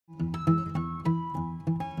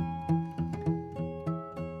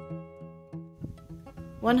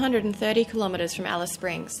130 kilometres from Alice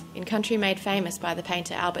Springs, in country made famous by the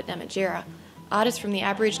painter Albert Namatjira, artists from the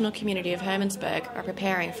Aboriginal community of Hermannsburg are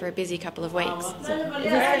preparing for a busy couple of weeks. The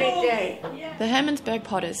Hermannsburg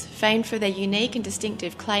potters, famed for their unique and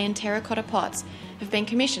distinctive clay and terracotta pots, have been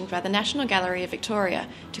commissioned by the National Gallery of Victoria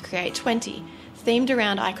to create 20, themed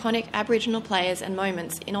around iconic Aboriginal players and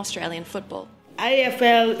moments in Australian football.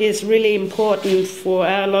 AFL is really important for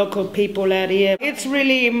our local people out here. It's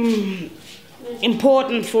really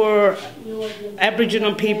important for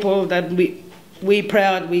Aboriginal people that we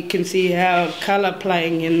proud we can see our colour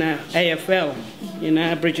playing in the AFL,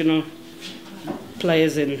 Aboriginal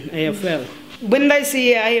players in AFL. When they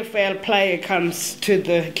see an AFL player comes to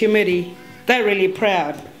the committee, they're really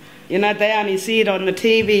proud. They only see it on the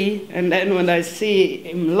TV, and then when they see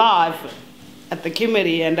him live at the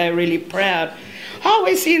committee, and they're really proud. Oh,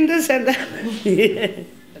 we've seen this and that.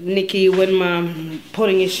 Nicky Winmar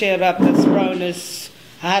putting his shirt up, that's Rona's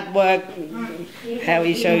hard work, how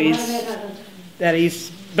he shows that he's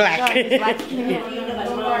black.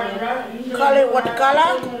 Call it what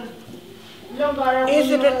colour? Is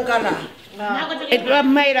it in colour? It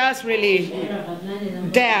made us really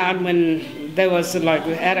down when there was like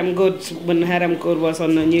Adam Good, when Adam Good was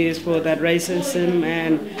on the news for that racism,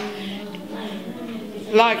 and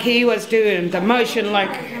like he was doing the motion like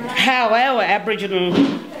how our Aboriginal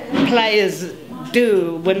players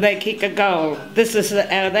do when they kick a goal. This is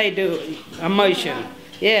how they do a motion.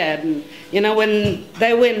 Yeah, and, when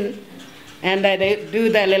they win and they do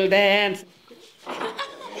their little dance.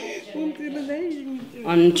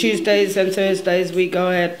 On Tuesdays and Thursdays we go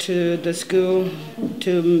out to the school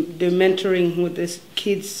to do mentoring with the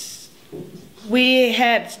kids. We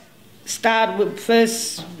had started with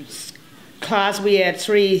first class, we had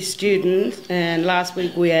 3 students, and last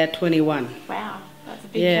week we had 21. Wow, that's a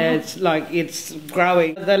big count. It's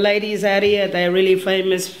growing. The ladies out here, they're really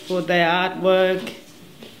famous for their artwork,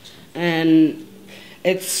 and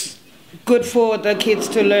it's good for the kids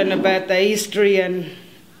to learn about the history and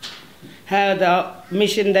how the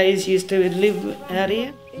mission days used to live out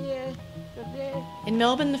here. In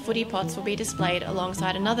Melbourne, the footy pots will be displayed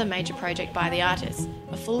alongside another major project by the artists,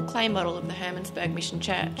 a full clay model of the Hermannsburg Mission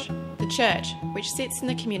Church. The church, which sits in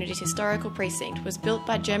the community's historical precinct, was built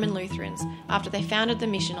by German Lutherans after they founded the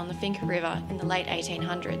mission on the Finke River in the late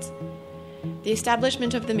 1800s. The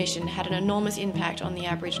establishment of the mission had an enormous impact on the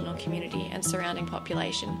Aboriginal community and surrounding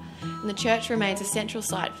population, and the church remains a central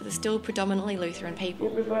site for the still predominantly Lutheran people.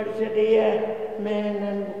 Everybody's here, man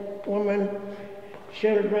and woman,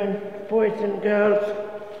 children, boys and girls,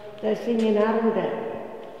 they're singing Arrernte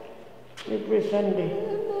every Sunday.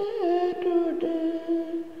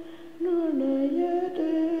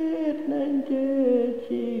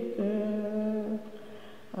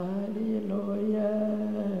 Hallelujah.